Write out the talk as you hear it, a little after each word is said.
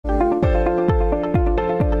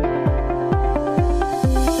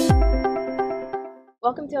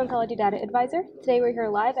to Oncology Data Advisor. Today we're here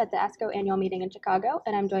live at the ASCO annual meeting in Chicago,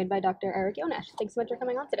 and I'm joined by Dr. Jonasch. Thanks so much for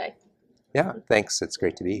coming on today. Yeah, thanks. It's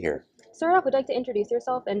great to be here. To start off, would you like to introduce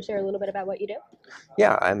yourself and share a little bit about what you do?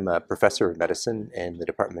 Yeah, I'm a professor of medicine in the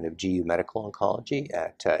Department of GU Medical Oncology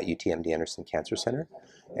at UTMD Anderson Cancer Center,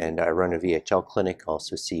 and I run a VHL clinic,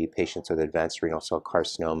 also see patients with advanced renal cell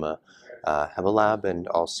carcinoma, have a lab, and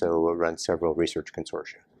also run several research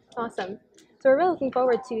consortia. Awesome. So we're really looking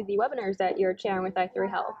forward to the webinars that you're chairing with i3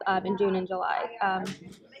 Health in June and July,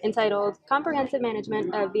 entitled Comprehensive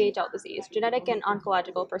Management of VHL Disease, Genetic and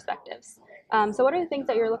Oncological Perspectives. So what are the things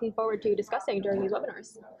that you're looking forward to discussing during these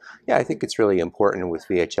webinars? Yeah, I think it's really important with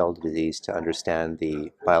VHL disease to understand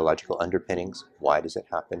the biological underpinnings. Why does it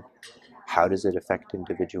happen? How does it affect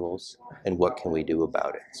individuals? And what can we do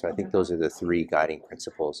about it? So I think those are the three guiding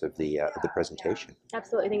principles of the presentation.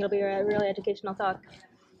 Absolutely. I think it'll be a really educational talk.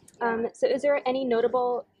 So is there any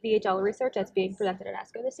notable VHL research that's being presented at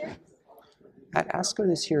ASCO this year? At ASCO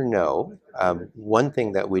this year, no. One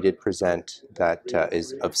thing that we did present that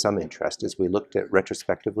is of some interest is we looked at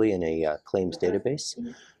retrospectively in a claims database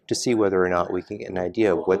to see whether or not we can get an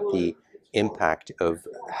idea of what the impact of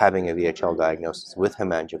having a VHL diagnosis with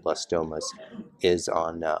hemangioblastomas is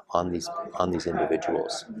on these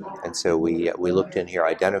individuals. And so we looked in here,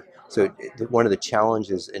 one of the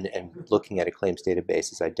challenges in looking at a claims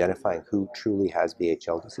database is identifying who truly has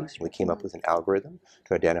VHL disease. We came up with an algorithm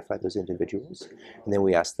to identify those individuals. And then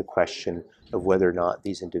we asked the question of whether or not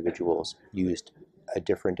these individuals used a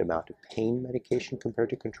different amount of pain medication compared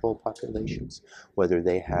to control populations, whether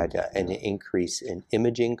they had an increase in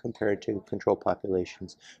imaging compared to control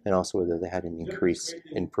populations, and also whether they had an increase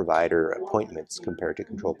in provider appointments compared to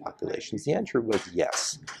control populations. The answer was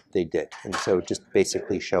yes, they did. And so just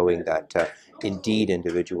basically showing that indeed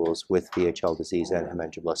individuals with VHL disease and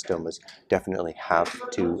hemangioblastomas definitely have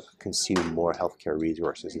to consume more healthcare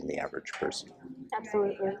resources than the average person.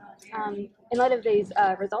 Absolutely. In light of these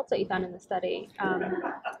results that you found in the study,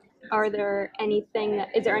 is there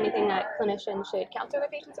anything that clinicians should counsel their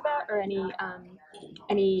patients about, or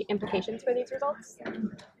any implications for these results?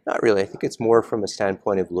 Not really. I think it's more from a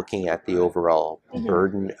standpoint of looking at the overall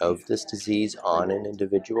burden of this disease on an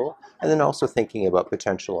individual, and then also thinking about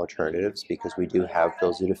potential alternatives, because we do have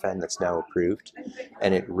belzutifan that's now approved,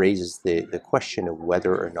 and it raises the question of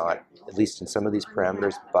whether or not, at least in some of these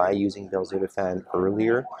parameters, by using belzutifan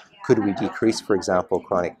earlier, could we decrease, for example,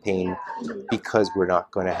 chronic pain because we're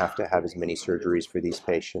not going to have as many surgeries for these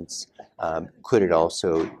patients? Could it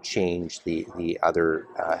also change the other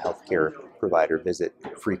healthcare provider visit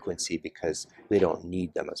frequency because they don't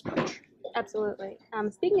need them as much? Absolutely.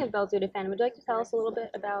 Speaking of belzutifan, would you like to tell us a little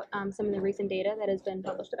bit about some of the recent data that has been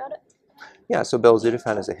published about it? Yeah, so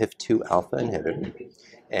belzutifan is a HIF-2 alpha inhibitor,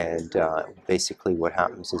 and basically what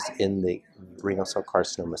happens is in the renal cell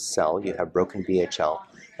carcinoma cell, you have broken VHL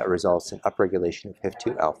that results in upregulation of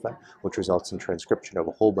HIF-2 alpha, which results in transcription of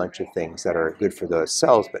a whole bunch of things that are good for those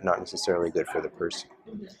cells, but not necessarily good for the person.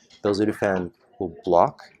 Belzutifan will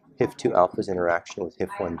block HIF-2 alpha's interaction with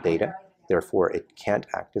HIF-1 beta, therefore it can't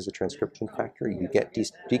act as a transcription factor. You get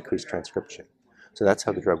decreased transcription. So that's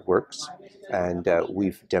how the drug works, and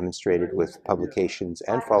we've demonstrated with publications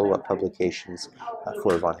and follow-up publications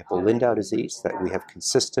for von Hippel-Lindau disease that we have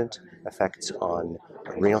consistent effects on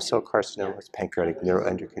renal cell carcinomas, pancreatic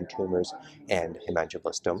neuroendocrine tumors, and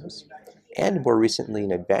hemangioblastomas. And more recently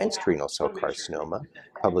in advanced renal cell carcinoma,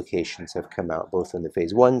 publications have come out both in the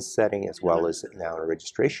phase 1 setting as well as now in a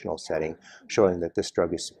registrational setting, showing that this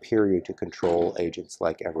drug is superior to control agents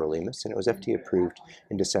like everolimus, and it was FDA approved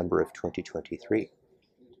in December of 2023.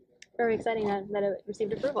 Very exciting that it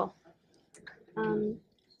received approval.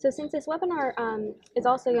 So since this webinar is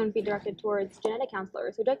also going to be directed towards genetic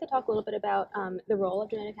counselors, would you like to talk a little bit about the role of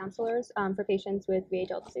genetic counselors for patients with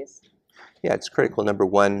VHL disease? Yeah, it's critical. Number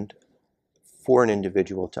one, for an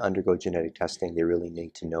individual to undergo genetic testing, they really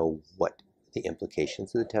need to know what the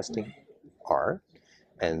implications of the testing are,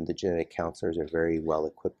 and the genetic counselors are very well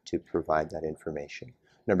equipped to provide that information.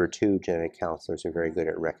 Number two, genetic counselors are very good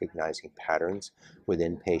at recognizing patterns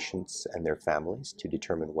within patients and their families to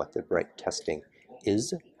determine what the right testing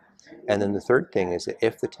is. And then the third thing is that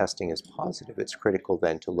if the testing is positive, it's critical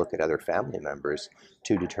then to look at other family members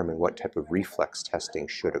to determine what type of reflex testing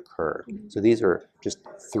should occur. So these are just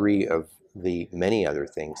three of the many other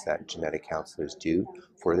things that genetic counselors do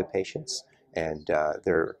for the patients, and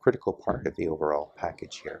they're a critical part of the overall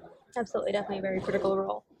package here. Absolutely, definitely a very critical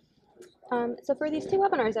role. So for these two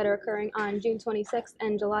webinars that are occurring on June 26th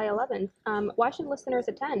and July 11th, why should listeners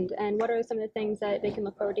attend, and what are some of the things that they can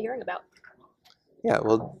look forward to hearing about? Yeah,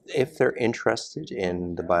 well, if they're interested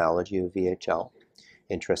in the biology of VHL,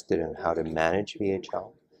 interested in how to manage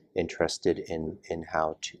VHL, interested in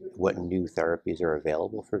what new therapies are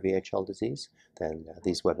available for VHL disease, then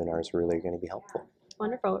these webinars really are going to be helpful.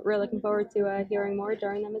 Wonderful. We're looking forward to hearing more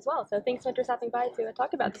during them as well. So thanks so much for stopping by to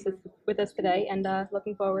talk about this with us today, and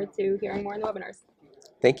looking forward to hearing more in the webinars.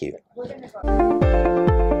 Thank you.